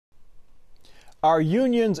Are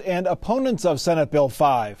unions and opponents of Senate Bill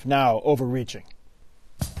 5 now overreaching?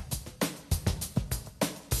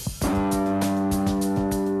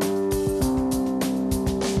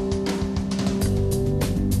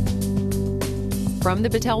 From the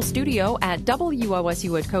Battelle studio at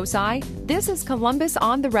WOSU at COSI, this is Columbus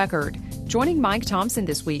on the Record. Joining Mike Thompson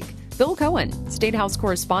this week, Bill Cohen, State House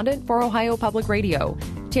correspondent for Ohio Public Radio,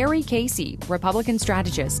 Terry Casey, Republican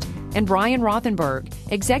strategist, and Brian Rothenberg,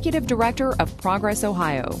 Executive Director of Progress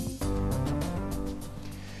Ohio.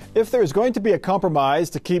 If there's going to be a compromise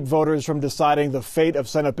to keep voters from deciding the fate of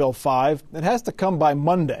Senate Bill 5, it has to come by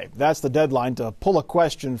Monday. That's the deadline to pull a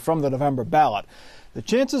question from the November ballot. The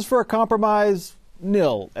chances for a compromise,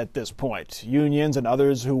 nil at this point. Unions and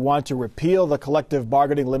others who want to repeal the collective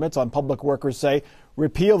bargaining limits on public workers say,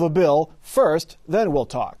 repeal the bill first, then we'll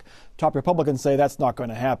talk. Top Republicans say that's not going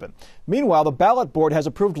to happen. Meanwhile, the ballot board has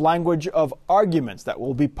approved language of arguments that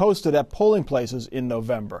will be posted at polling places in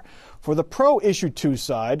November. For the pro-Issue 2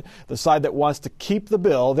 side, the side that wants to keep the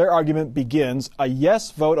bill, their argument begins, a yes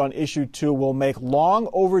vote on Issue 2 will make long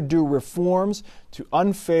overdue reforms to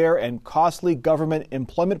unfair and costly government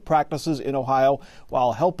employment practices in Ohio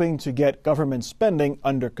while helping to get government spending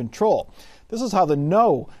under control. This is how the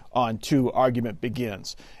no on 2 argument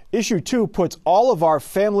begins. Issue 2 puts all of our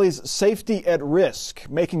families' safety at risk,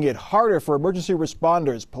 making it harder for emergency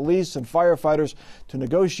responders, police, and firefighters to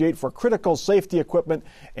negotiate for critical safety equipment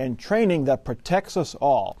and training that protects us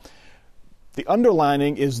all. The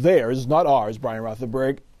underlining is theirs, not ours, Brian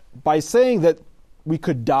Rothenberg. By saying that we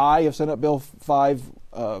could die if Senate Bill 5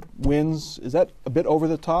 wins, is that a bit over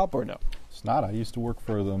the top or no? It's not. I used to work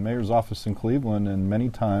for the mayor's office in Cleveland, and many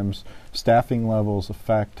times staffing levels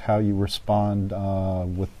affect how you respond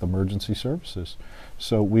with emergency services.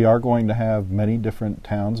 So we are going to have many different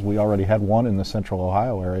towns. We already had one in the central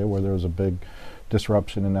Ohio area where there was a big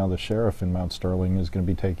disruption, and now the sheriff in Mount Sterling is going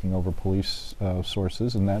to be taking over police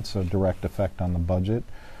sources, and that's a direct effect on the budget.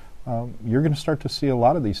 You're going to start to see a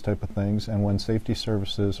lot of these type of things, and when safety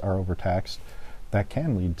services are overtaxed, that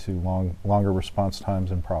can lead to longer response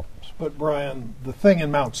times and problems. But Brian, the thing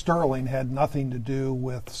in Mount Sterling had nothing to do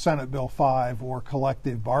with Senate Bill 5 or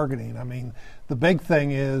collective bargaining. I mean, the big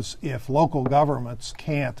thing is if local governments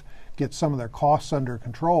can't get some of their costs under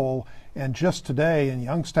control, and just today in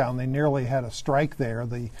Youngstown they nearly had a strike there.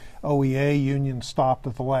 The OEA union stopped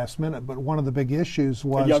at the last minute, but one of the big issues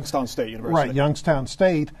was... At Youngstown State University. Right, Youngstown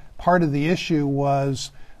State. Part of the issue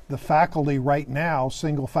was the faculty right now,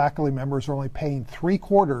 single faculty members are only paying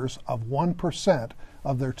 0.75%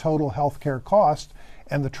 of their total health care cost,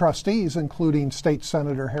 and the trustees, including State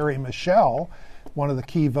Senator Harry Michel, one of the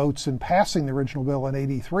key votes in passing the original bill in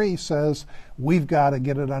 '83, says we've got to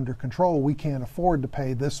get it under control. We can't afford to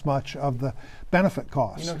pay this much of the benefit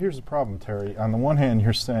costs. You know, here's the problem, Terry. On the one hand,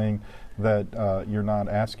 you're saying that you're not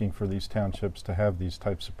asking for these townships to have these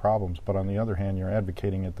types of problems, but on the other hand, you're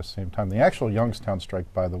advocating at the same time. The actual Youngstown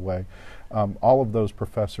strike, by the way, all of those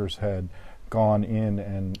professors had gone in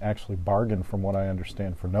and actually bargained, from what I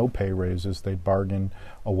understand, for no pay raises. They bargained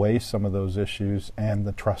away some of those issues, and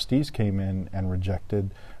the trustees came in and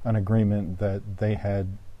rejected an agreement that they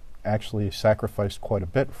had actually sacrificed quite a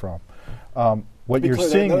bit from. What you're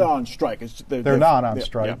seeing, they're not on strike. They're not on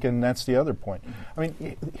strike, and that's the other point. I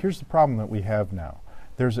mean, here's the problem that we have now.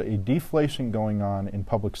 There's a deflation going on in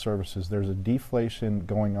public services. There's a deflation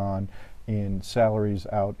going on in salaries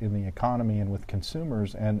out in the economy and with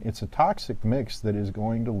consumers, and it's a toxic mix that is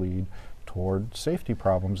going to lead toward safety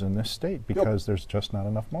problems in this state because there's just not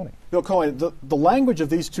enough money. Bill Cohen, the language of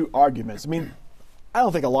these 2 arguments, I mean, I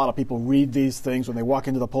don't think a lot of people read these things when they walk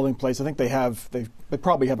into the polling place. I think they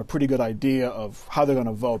probably have a pretty good idea of how they're going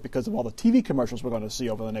to vote because of all the TV commercials we're going to see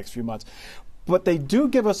over the next few months. But they do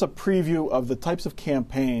give us a preview of the types of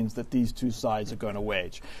campaigns that these 2 sides are going to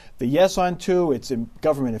wage. The yes on 2, it's in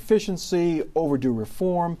government efficiency, overdue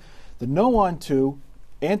reform. The no on 2,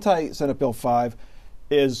 anti-Senate Bill 5,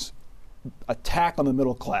 is attack on the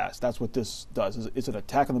middle class. That's what this does. It's an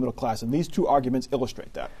attack on the middle class, and these 2 arguments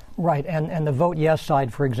illustrate that. Right, and the vote yes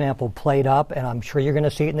side, for example, played up, and I'm sure you're going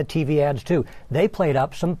to see it in the TV ads too, they played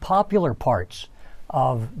up some popular parts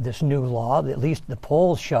of this new law. At least the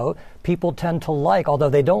polls show people tend to like, although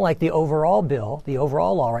they don't like the overall bill, the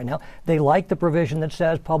overall law right now, they like the provision that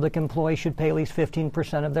says public employees should pay at least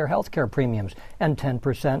 15% of their health care premiums and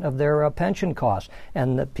 10% of their pension costs.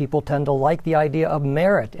 And that people tend to like the idea of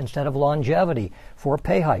merit instead of longevity for a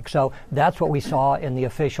pay hike. So that's what we saw in the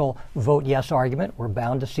official vote yes argument. We're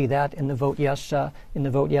bound to see that in the vote yes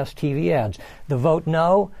TV ads. The vote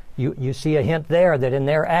no, you see a hint there that in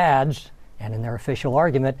their ads and in their official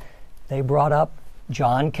argument, they brought up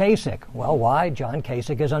John Kasich. Well, why? John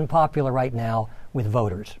Kasich is unpopular right now with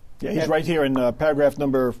voters. Yeah, he's right here in paragraph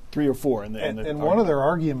number 3 or 4. And one of their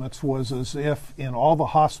arguments was as if in all the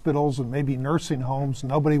hospitals and maybe nursing homes,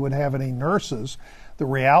 nobody would have any nurses. The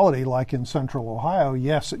reality, like in Central Ohio,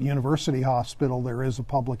 yes, at University Hospital there is a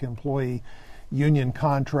public employee union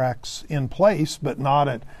contracts in place, but not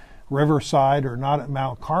at Riverside or not at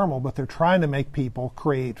Mount Carmel. But they're trying to make people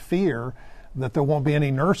create fear that there won't be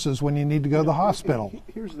any nurses when you need to go to the hospital.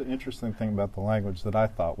 Here's the interesting thing about the language that I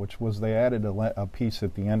thought, which was they added a piece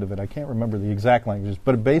at the end of it. I can't remember the exact languages,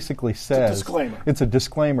 but it basically says it's a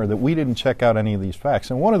disclaimer that we didn't check out any of these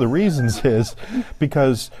facts. And one of the reasons is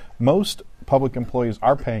because most public employees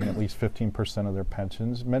are paying at least 15% of their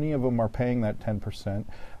pensions. Many of them are paying that 10%.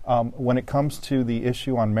 When it comes to the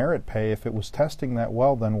issue on merit pay, if it was testing that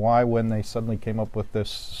well, then why, when they suddenly came up with this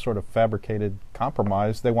sort of fabricated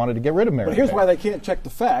compromise, they wanted to get rid of merit pay? But here's why they can't check the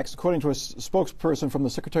facts. According to a spokesperson from the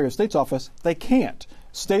Secretary of State's office, they can't.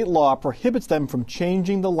 State law prohibits them from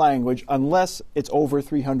changing the language unless it's over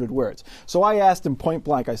 300 words. So I asked him point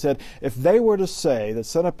blank, I said, if they were to say that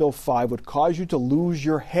Senate Bill 5 would cause you to lose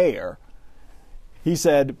your hair, he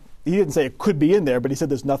said, he didn't say it could be in there, but he said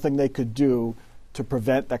there's nothing they could do to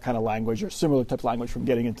prevent that kind of language or similar type of language from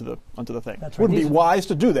getting onto the thing. That's right. Wouldn't be wise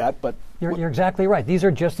to do that, but... You're exactly right. These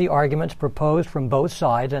are just the arguments proposed from both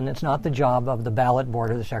sides, and it's not the job of the ballot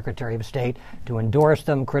board or the Secretary of State to endorse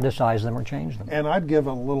them, criticize them, or change them. And I'd give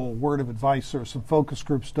a little word of advice. There are some focus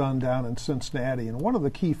groups done down in Cincinnati, and one of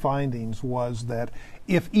the key findings was that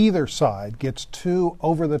if either side gets too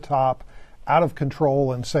over the top, out of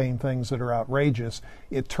control and saying things that are outrageous,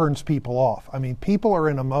 it turns people off. I mean, people are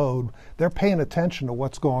in a mode, they're paying attention to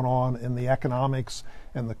what's going on in the economics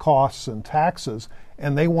and the costs and taxes,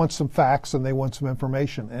 and they want some facts and they want some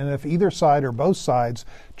information. And if either side or both sides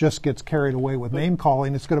just gets carried away with name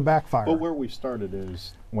calling, it's going to backfire. But where we started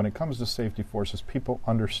is, when it comes to safety forces, people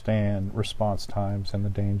understand response times and the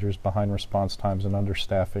dangers behind response times and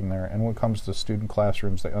understaffing there. And when it comes to student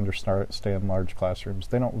classrooms, they understand large classrooms.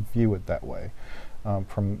 They don't view it that way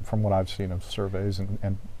from what I've seen of surveys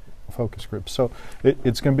and focus groups. So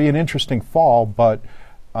it's going to be an interesting fall, but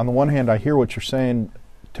on the one hand, I hear what you're saying,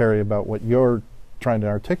 Terry, about what you're trying to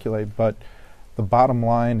articulate, but the bottom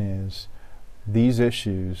line is these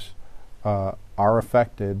issues are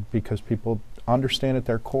affected because people understand at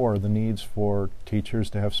their core the needs for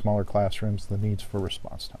teachers to have smaller classrooms, the needs for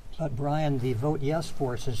response times. But Brian, the vote yes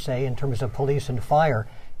forces say, in terms of police and fire,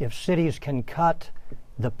 if cities can cut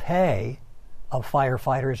the pay of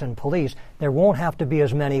firefighters and police, there won't have to be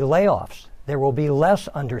as many layoffs. There will be less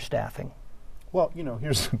understaffing. Well,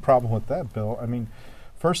 here's the problem with that, Bill. I mean,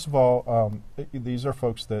 first of all, these are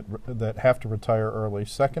folks that have to retire early.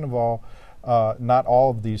 Second of all, not all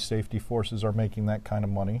of these safety forces are making that kind of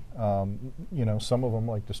money. Some of them,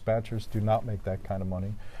 like dispatchers, do not make that kind of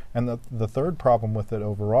money. And the third problem with it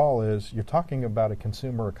overall is you're talking about a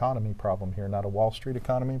consumer economy problem here, not a Wall Street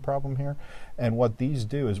economy problem here. And what these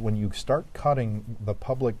do is when you start cutting the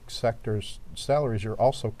public sector's salaries, you're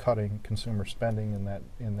also cutting consumer spending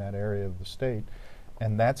in that area of the state.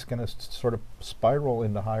 And that's going to sort of spiral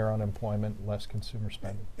into higher unemployment, less consumer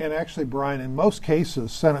spending. And actually, Brian, in most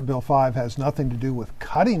cases, Senate Bill 5 has nothing to do with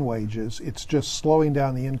cutting wages. It's just slowing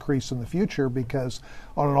down the increase in the future, because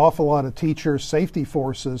on an awful lot of teachers, safety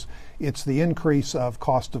forces, it's the increase of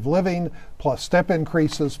cost of living, plus step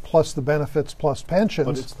increases, plus the benefits, plus pensions.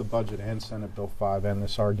 But it's the budget and Senate Bill 5 and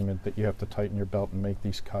this argument that you have to tighten your belt and make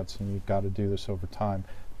these cuts, and you've got to do this over time.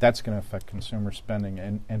 That's going to affect consumer spending,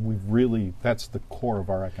 and that's the core of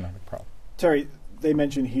our economic problem. Terry, they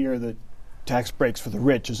mentioned here that tax breaks for the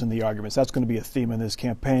rich is in the arguments. That's going to be a theme in this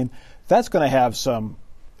campaign. That's going to have some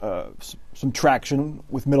traction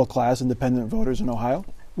with middle class independent voters in Ohio.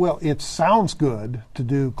 Well, it sounds good to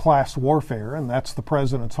do class warfare, and that's the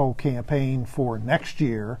president's whole campaign for next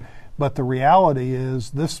year. But the reality is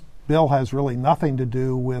this bill has really nothing to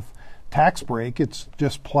do with tax break. It's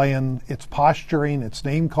just playing, it's posturing, it's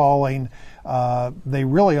name calling. They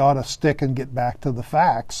really ought to stick and get back to the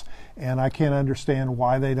facts, and I can't understand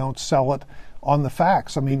why they don't sell it on the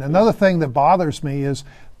facts. I mean, another thing that bothers me is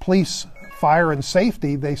police, fire, and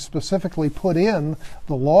safety. They specifically put in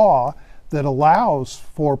the law that allows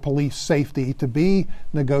for police safety to be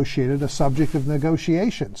negotiated, a subject of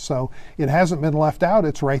negotiation. So it hasn't been left out.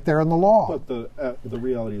 It's right there in the law. But the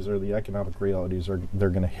realities are, the economic realities are,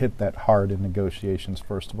 they're going to hit that hard in negotiations,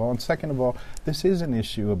 first of all. And second of all, this is an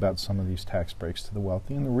issue about some of these tax breaks to the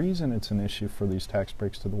wealthy. And the reason it's an issue for these tax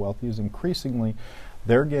breaks to the wealthy is increasingly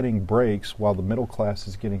they're getting breaks while the middle class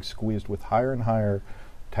is getting squeezed with higher and higher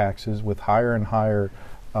taxes, with higher and higher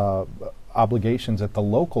obligations at the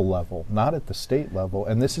local level, not at the state level,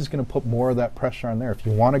 and this is going to put more of that pressure on there. If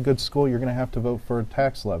you want a good school, you're going to have to vote for a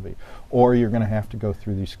tax levy, or you're going to have to go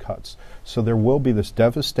through these cuts. So there will be this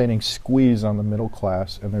devastating squeeze on the middle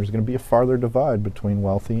class, and there's going to be a farther divide between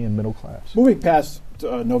wealthy and middle class. Moving past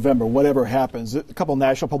November, whatever happens, a couple of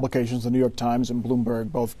national publications, the New York Times and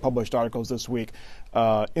Bloomberg, both published articles this week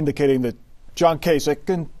indicating that John Kasich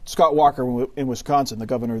and Scott Walker in Wisconsin, the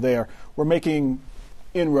governor there, were making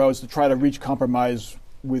inroads to try to reach compromises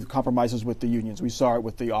with the unions. We saw it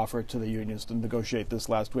with the offer to the unions to negotiate this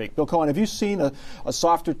last week. Bill Cohen, have you seen a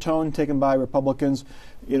softer tone taken by Republicans,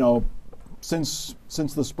 since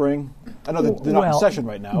the spring? I know they're not in session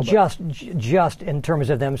right now. Just in terms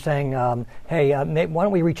of them saying, hey, why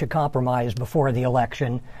don't we reach a compromise before the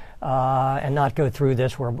election and not go through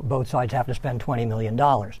this where both sides have to spend $20 million.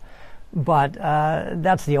 But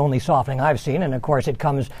that's the only softening I've seen. And, of course, it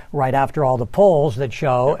comes right after all the polls that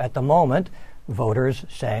show, at the moment, voters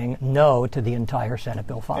saying no to the entire Senate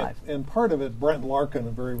Bill 5. And part of it, Brent Larkin,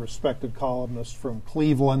 a very respected columnist from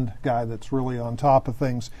Cleveland, guy that's really on top of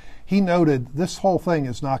things, he noted this whole thing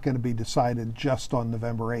is not going to be decided just on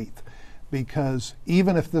November 8th. Because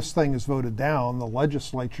even if this thing is voted down, the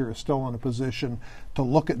legislature is still in a position to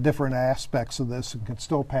look at different aspects of this and can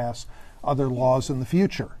still pass other laws in the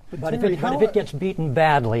future. But if it gets beaten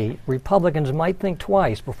badly, Republicans might think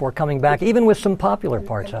twice before coming back, even with some popular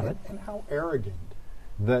parts of it. And how arrogant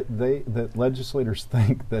that legislators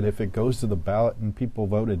think that if it goes to the ballot and people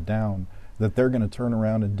vote it down, that they're going to turn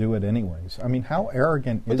around and do it anyways. I mean, how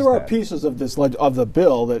arrogant is that? But there are pieces of this of the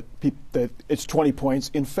bill that it's 20 points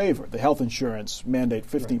in favor. The health insurance mandate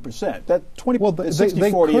 15%. Right. That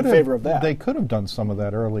 60-40 in favor of that. They could have done some of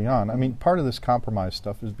that early on. I mean, part of this compromise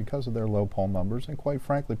stuff is because of their low poll numbers, and quite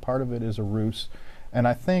frankly, part of it is a ruse. And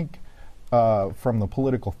I think from the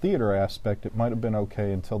political theater aspect, it might have been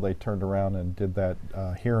okay until they turned around and did that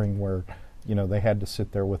hearing where they had to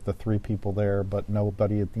sit there with the three people there, but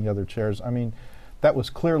nobody at the other chairs. I mean, that was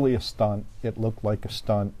clearly a stunt. It looked like a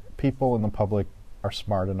stunt. People in the public are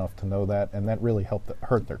smart enough to know that, and that really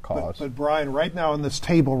hurt their cause. But Brian, right now on this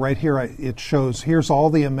table right here, it shows here's all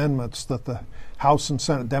the amendments that the House and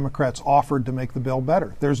Senate Democrats offered to make the bill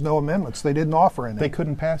better. There's no amendments. They didn't offer any. They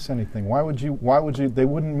couldn't pass anything. Why would you? They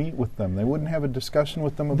wouldn't meet with them. They wouldn't have a discussion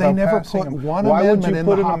with them about they never passing put them. One Why amendment would you in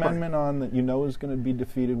put the an hopper? amendment on that is going to be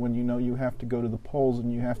defeated when you have to go to the polls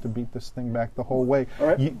and you have to beat this thing back the whole way? All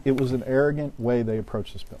right. It was an arrogant way they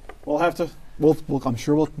approached this bill. We'll have to. I'm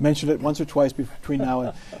sure we'll mention it once or twice between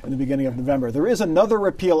now and the beginning of November. There is another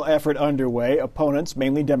repeal effort underway. Opponents,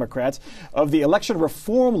 mainly Democrats, of the election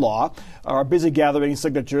reform law are busy gathering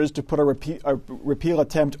signatures to put a repeal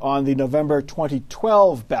attempt on the November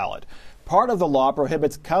 2012 ballot. Part of the law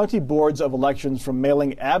prohibits county boards of elections from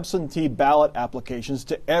mailing absentee ballot applications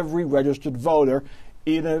to every registered voter,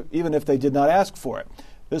 even if they did not ask for it.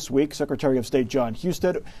 This week, Secretary of State John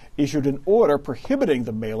Husted issued an order prohibiting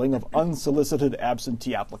the mailing of unsolicited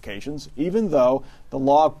absentee applications, even though the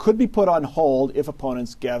law could be put on hold if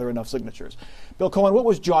opponents gather enough signatures. Bill Cohen, what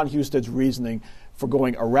was John Husted's reasoning for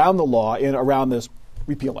going around the law and around this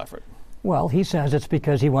repeal effort? Well, he says it's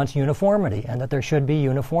because he wants uniformity and that there should be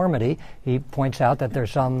uniformity. He points out that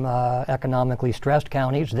there's some economically stressed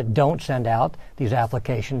counties that don't send out these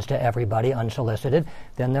applications to everybody unsolicited.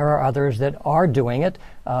 Then there are others that are doing it,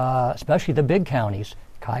 especially the big counties,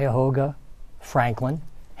 Cuyahoga, Franklin,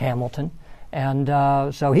 Hamilton.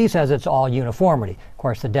 And so he says it's all uniformity. Of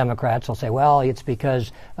course, the Democrats will say, well, it's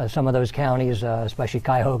because some of those counties, especially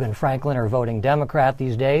Cuyahoga and Franklin, are voting Democrat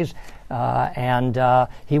these days. And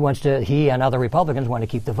he and other Republicans want to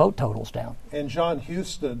keep the vote totals down. And John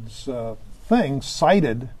Husted's thing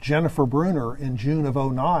cited Jennifer Brunner in June of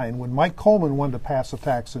 2009 when Mike Coleman wanted to pass a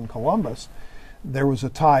tax in Columbus. There was a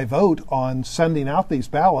tie vote on sending out these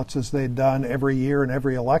ballots as they'd done every year in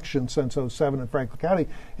every election since 2007 in Franklin County.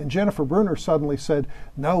 And Jennifer Brunner suddenly said,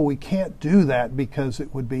 no, we can't do that because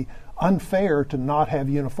it would be unfair to not have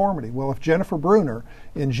uniformity. Well, if Jennifer Brunner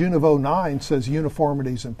in June of 2009 says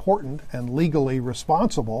uniformity is important and legally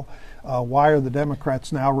responsible, why are the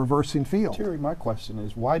Democrats now reversing field? Terry, my question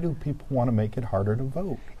is, why do people want to make it harder to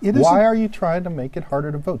vote? Why are you trying to make it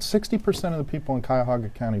harder to vote? 60% of the people in Cuyahoga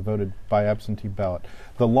County voted by absentee ballot.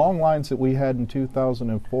 The long lines that we had in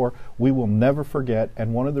 2004, we will never forget,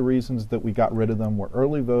 and one of the reasons that we got rid of them were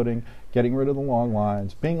early voting, getting rid of the long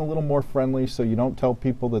lines, being a little more friendly so you don't tell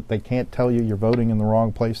people that they can't tell you're voting in the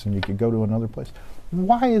wrong place and you could go to another place.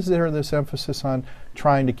 Why is there this emphasis on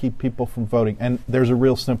trying to keep people from voting? And there's a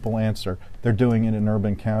real simple answer. They're doing it in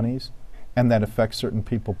urban counties, and that affects certain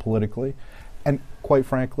people politically. And quite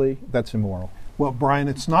frankly, that's immoral. Well, Brian,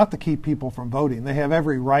 it's not to keep people from voting. They have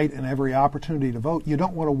every right and every opportunity to vote. You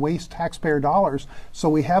don't want to waste taxpayer dollars, so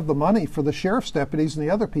we have the money for the sheriff's deputies and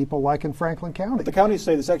the other people like in Franklin County. But the counties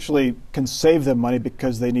say this actually can save them money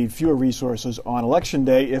because they need fewer resources on Election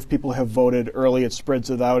Day. If people have voted early, it spreads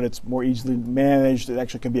it out. It's more easily managed. It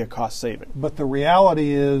actually can be a cost saving. But the reality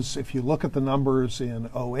is, if you look at the numbers in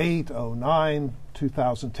 08, 09,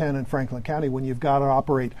 2010 in Franklin County, when you've got to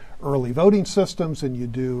operate early voting systems and you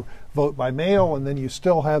do vote by mail and then you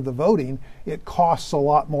still have the voting, it costs a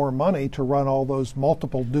lot more money to run all those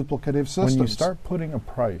multiple duplicative systems. When you start putting a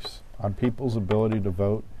price on people's ability to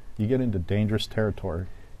vote, you get into dangerous territory.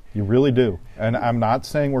 You really do. And I'm not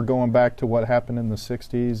saying we're going back to what happened in the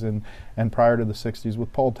 60s and prior to the 60s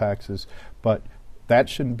with poll taxes, but that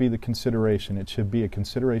shouldn't be the consideration. It should be a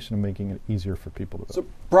consideration of making it easier for people to vote. So,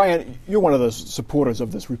 Brian, you're one of the supporters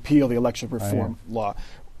of this repeal the election reform law.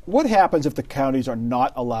 What happens if the counties are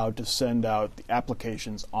not allowed to send out the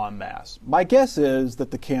applications en masse? My guess is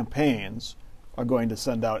that the campaigns are going to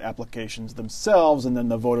send out applications themselves, and then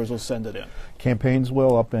the voters will send it in. Campaigns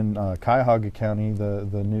will. Up in Cuyahoga County,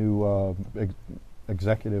 the new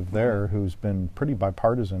executive there, who's been pretty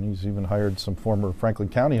bipartisan. He's even hired some former Franklin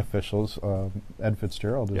County officials. Ed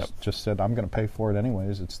Fitzgerald has just said, "I'm going to pay for it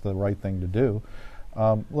anyways. It's the right thing to do."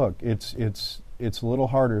 Look, it's a little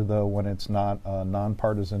harder though when it's not a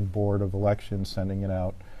nonpartisan board of elections sending it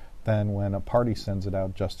out than when a party sends it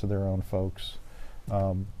out just to their own folks.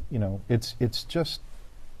 It's just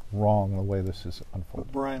wrong the way this is unfolding.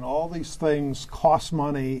 But Brian, all these things cost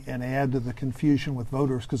money and add to the confusion with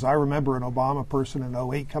voters, because I remember an Obama person in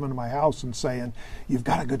 08 coming to my house and saying, you've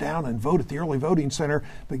got to go down and vote at the early voting center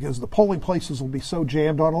because the polling places will be so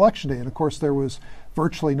jammed on Election Day. And of course there was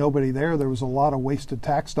virtually nobody there. There was a lot of wasted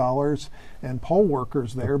tax dollars and poll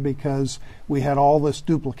workers there because we had all this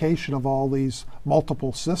duplication of all these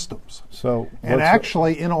multiple systems. And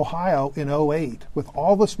actually in Ohio in 08, with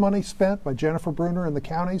all this money spent by Jennifer Bruner and the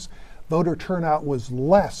counties, voter turnout was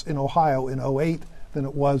less in Ohio in 08 than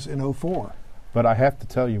it was in 04. But I have to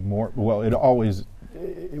tell you more, well, it always,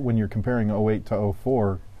 when you're comparing 08 to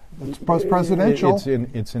 04, it's post-presidential.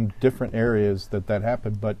 It's in different areas that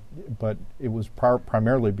happened, but it was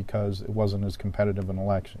primarily because it wasn't as competitive an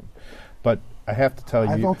election. But I have to tell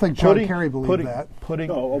you, I don't think John Kerry believed that.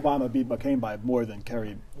 No, Obama beat McCain by more than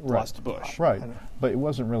Kerry lost Bush. Right, but it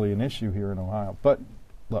wasn't really an issue here in Ohio. But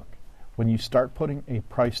look, when you start putting a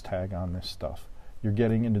price tag on this stuff, you're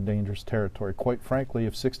getting into dangerous territory. Quite frankly,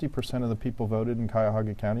 if 60% of the people voted in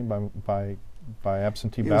Cuyahoga County by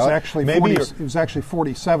absentee ballot, it was actually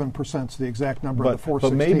 47% is the exact number of the 416.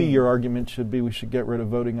 But maybe your argument should be we should get rid of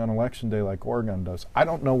voting on Election Day like Oregon does. I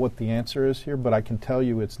don't know what the answer is here, but I can tell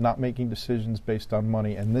you it's not making decisions based on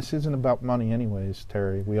money. And this isn't about money anyways,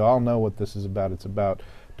 Terry. We all know what this is about. It's about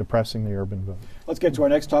depressing the urban vote. Let's get to our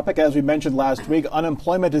next topic. As we mentioned last week,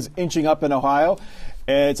 unemployment is inching up in Ohio.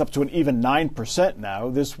 It's up to an even 9% now.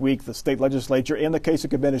 This week, the state legislature and the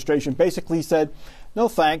Kasich administration basically said no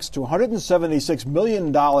thanks to $176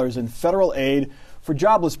 million in federal aid for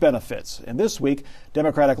jobless benefits. And this week,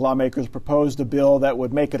 Democratic lawmakers proposed a bill that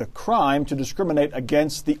would make it a crime to discriminate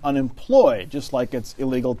against the unemployed, just like it's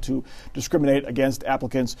illegal to discriminate against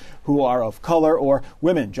applicants who are of color or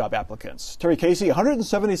women job applicants. Terry Casey,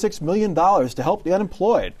 $176 million to help the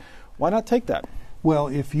unemployed. Why not take that? Well,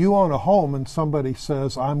 if you own a home and somebody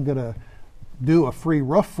says, I'm going to do a free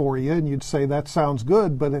roof for you, and you'd say that sounds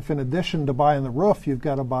good, but if in addition to buying the roof, you've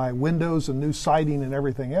got to buy windows and new siding and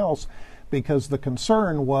everything else, because the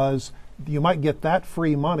concern was you might get that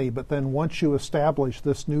free money, but then once you establish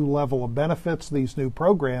this new level of benefits, these new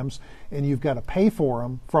programs, and you've got to pay for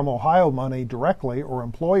them from Ohio money directly or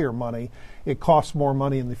employer money, it costs more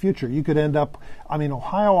money in the future. You could end up,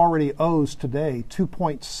 Ohio already owes today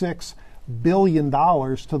 $2.6 billion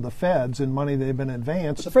to the feds in money they've been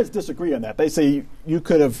advanced. But the feds disagree on that. They say you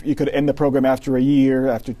could end the program after a year,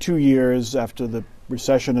 after 2 years, after the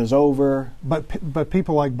recession is over. But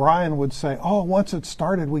people like Brian would say, oh, once it's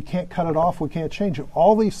started, we can't cut it off, we can't change it.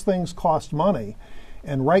 All these things cost money.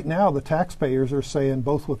 And right now the taxpayers are saying,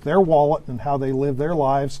 both with their wallet and how they live their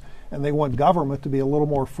lives, and they want government to be a little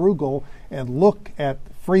more frugal and look at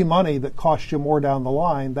free money that costs you more down the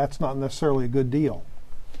line. That's not necessarily a good deal.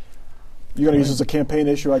 You're going to use this as a campaign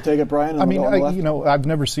issue, I take it, Brian? I've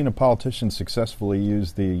never seen a politician successfully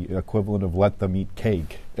use the equivalent of let them eat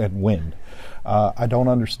cake and win. I don't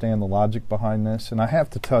understand the logic behind this, and I have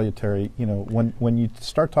to tell you, Terry, when you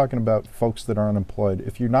start talking about folks that are unemployed,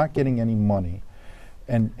 if you're not getting any money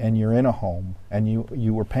and you're in a home, and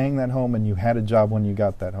you were paying that home, and you had a job when you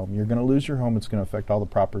got that home, you're going to lose your home. It's going to affect all the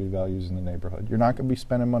property values in the neighborhood. You're not going to be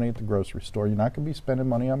spending money at the grocery store. You're not going to be spending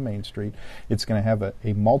money on Main Street. It's going to have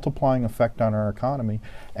a multiplying effect on our economy,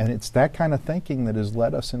 and it's that kind of thinking that has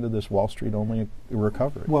led us into this Wall Street-only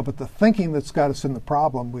recovery. Well, but the thinking that's got us in the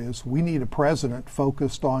problem is we need a president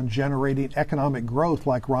focused on generating economic growth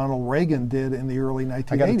like Ronald Reagan did in the early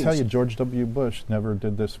 1980s. I got to tell you, George W. Bush never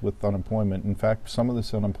did this with unemployment. In fact, some of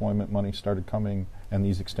this unemployment money started coming, and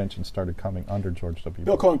these extensions started coming under George W.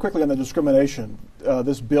 Bill Bush. Cohen, quickly on the discrimination.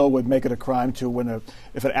 This bill would make it a crime to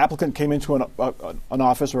if an applicant came into an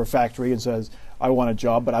office or a factory and says, "I want a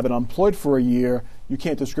job, but I've been unemployed for a year," you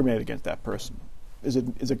can't discriminate against that person.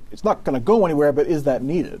 It's not going to go anywhere, but is that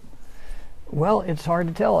needed? Well, it's hard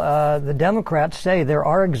to tell. The Democrats say there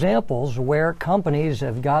are examples where companies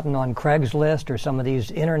have gotten on Craigslist or some of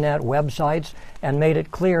these internet websites and made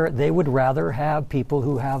it clear they would rather have people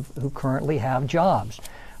who currently have jobs.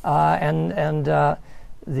 The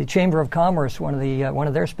Chamber of Commerce, one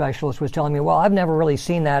of their specialists, was telling me, well, I've never really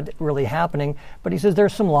seen that really happening, but he says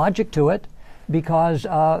there's some logic to it because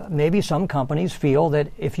maybe some companies feel that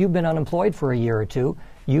if you've been unemployed for a year or two,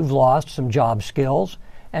 you've lost some job skills,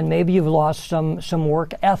 and maybe you've lost some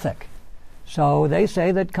work ethic. So they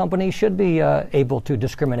say that companies should be able to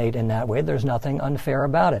discriminate in that way. There's nothing unfair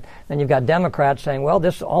about it. Then you've got Democrats saying, well,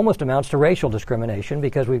 this almost amounts to racial discrimination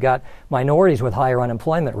because we've got minorities with higher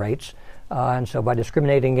unemployment rates. And so by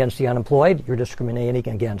discriminating against the unemployed, you're discriminating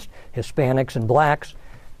against Hispanics and blacks.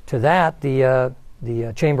 To that, the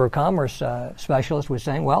Chamber of Commerce specialist was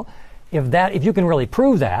saying, well, if you can really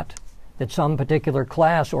prove that some particular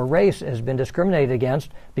class or race has been discriminated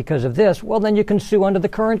against because of this, well, then you can sue under the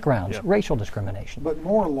current grounds, racial discrimination. But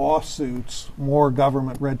more lawsuits, more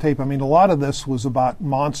government red tape. I mean, a lot of this was about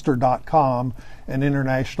Monster.com, an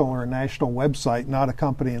international or a national website, not a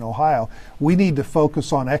company in Ohio. We need to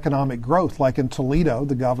focus on economic growth. Like in Toledo,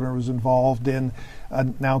 the governor was involved in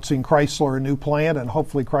announcing Chrysler a new plant, and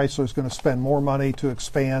hopefully Chrysler is going to spend more money to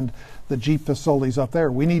expand the Jeep facilities up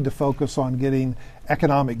there. We need to focus on getting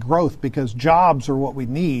economic growth because jobs are what we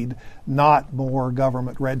need, not more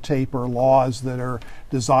government red tape or laws that are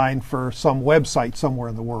designed for some website somewhere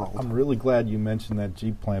in the world. I'm really glad you mentioned that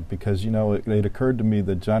Jeep plant because, it occurred to me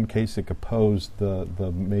that John Kasich opposed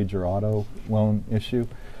the major auto loan issue.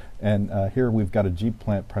 And here we've got a Jeep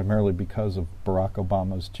plant primarily because of Barack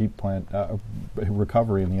Obama's Jeep plant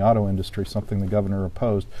recovery in the auto industry, something the governor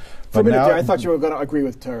opposed. For a minute there, I thought you were going to agree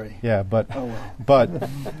with Terry. Yeah, but now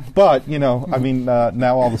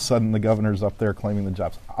all of a sudden the governor's up there claiming the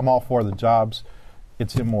jobs. I'm all for the jobs.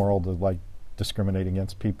 It's immoral to discriminate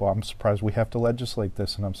against people. I'm surprised we have to legislate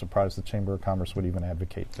this, and I'm surprised the Chamber of Commerce would even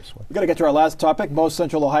advocate this way. We've got to get to our last topic. Most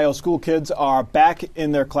Central Ohio school kids are back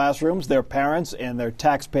in their classrooms. Their parents and their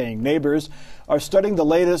tax-paying neighbors are studying the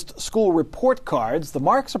latest school report cards. The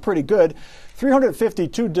marks are pretty good.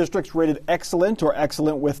 352 districts rated excellent or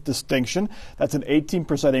excellent with distinction. That's an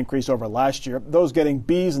 18% increase over last year. Those getting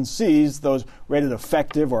B's and C's, those rated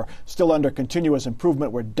effective or still under continuous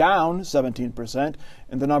improvement, were down 17%.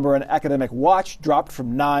 And the number on Academic Watch dropped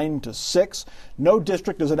from 9 to 6. No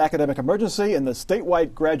district is an academic emergency, and the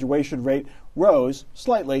statewide graduation rate rose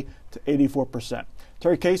slightly to 84%.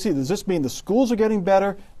 Terry Casey, does this mean the schools are getting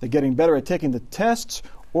better, they're getting better at taking the tests,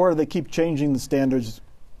 or do they keep changing the standards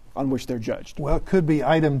on which they're judged? Well, it could be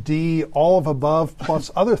item D, all of above,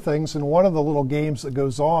 plus other things. And one of the little games that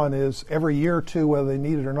goes on is every year or two, whether they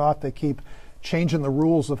need it or not, they keep changing the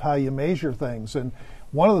rules of how you measure things. And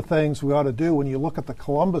one of the things we ought to do when you look at the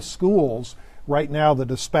Columbus schools, right now the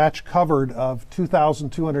Dispatch covered of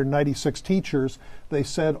 2,296 teachers, they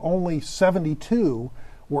said only 72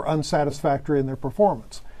 were unsatisfactory in their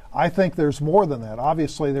performance. I think there's more than that.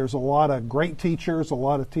 Obviously, there's a lot of great teachers, a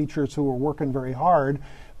lot of teachers who are working very hard.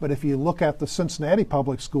 But if you look at the Cincinnati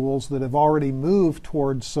public schools that have already moved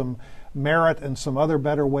towards some merit and some other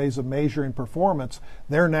better ways of measuring performance,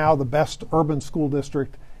 they're now the best urban school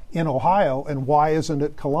district in Ohio. And why isn't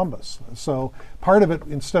it Columbus? So part of it,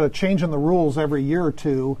 instead of changing the rules every year or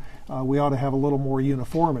two, we ought to have a little more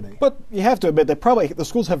uniformity. But you have to admit that the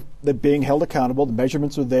schools they're being held accountable. The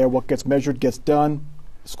measurements are there. What gets measured gets done.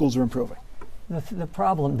 Schools are improving. The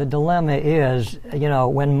problem, the dilemma is,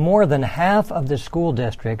 when more than half of the school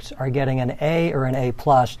districts are getting an A or an A+,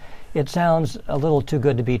 it sounds a little too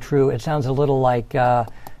good to be true. It sounds a little like,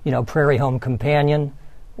 Prairie Home Companion,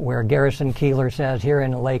 where Garrison Keillor says, here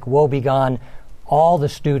in Lake Wobegon, all the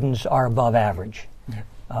students are above average.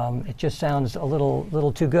 It just sounds a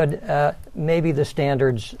little too good. Maybe the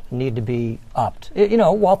standards need to be upped.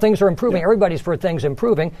 While things are improving, everybody's for things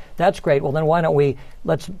improving. That's great. Well, then why don't we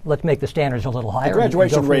let's make the standards a little higher? The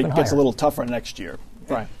graduation rate gets a little tougher next year.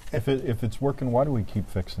 Right. If it's working, why do we keep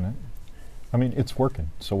fixing it? I mean, it's working.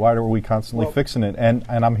 So why are we constantly fixing it? And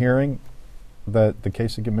I'm hearing that the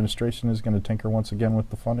Kasich administration is going to tinker once again with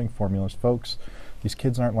the funding formulas. Folks, these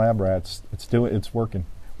kids aren't lab rats. It's working.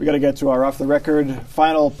 We got to get to our off-the-record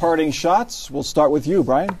final parting shots. We'll start with you,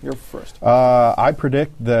 Brian. You're first. I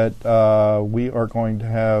predict that we are going to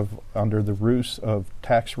have, under the ruse of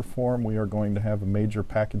tax reform, we are going to have a major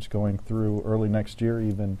package going through early next year,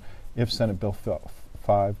 even if Senate Bill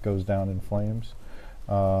 5 goes down in flames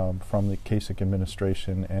from the Kasich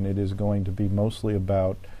administration, and it is going to be mostly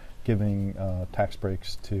about giving tax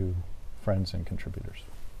breaks to friends and contributors.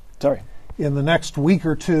 Terry. In the next week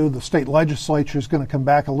or two, the state legislature is going to come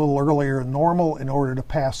back a little earlier than normal in order to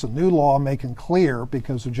pass a new law making clear,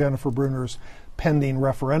 because of Jennifer Bruner's pending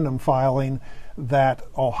referendum filing, that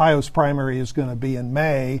Ohio's primary is going to be in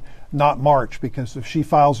May, not March, because if she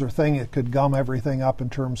files her thing, it could gum everything up in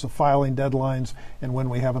terms of filing deadlines and when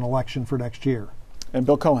we have an election for next year. And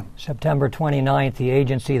Bill Cohen. September 29th, the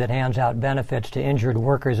agency that hands out benefits to injured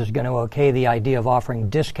workers is going to okay the idea of offering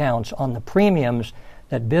discounts on the premiums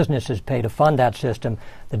that businesses pay to fund that system.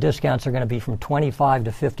 The discounts are going to be from 25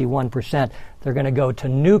 to 51%. They're going to go to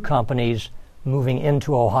new companies moving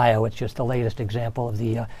into Ohio. It's just the latest example of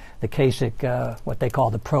the Kasich, what they call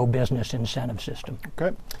the pro-business incentive system.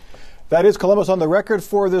 Okay. That is Columbus on the Record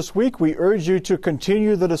for this week. We urge you to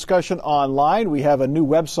continue the discussion online. We have a new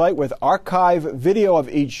website with archive video of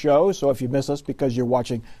each show, so if you miss us because you're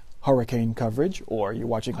watching hurricane coverage or you're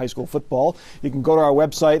watching high school football, you can go to our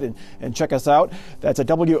website and check us out. That's at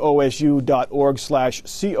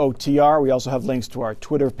wosu.org/COTR. We also have links to our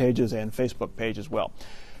Twitter pages and Facebook page as well.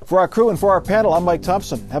 For our crew and for our panel, I'm Mike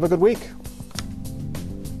Thompson. Have a good week.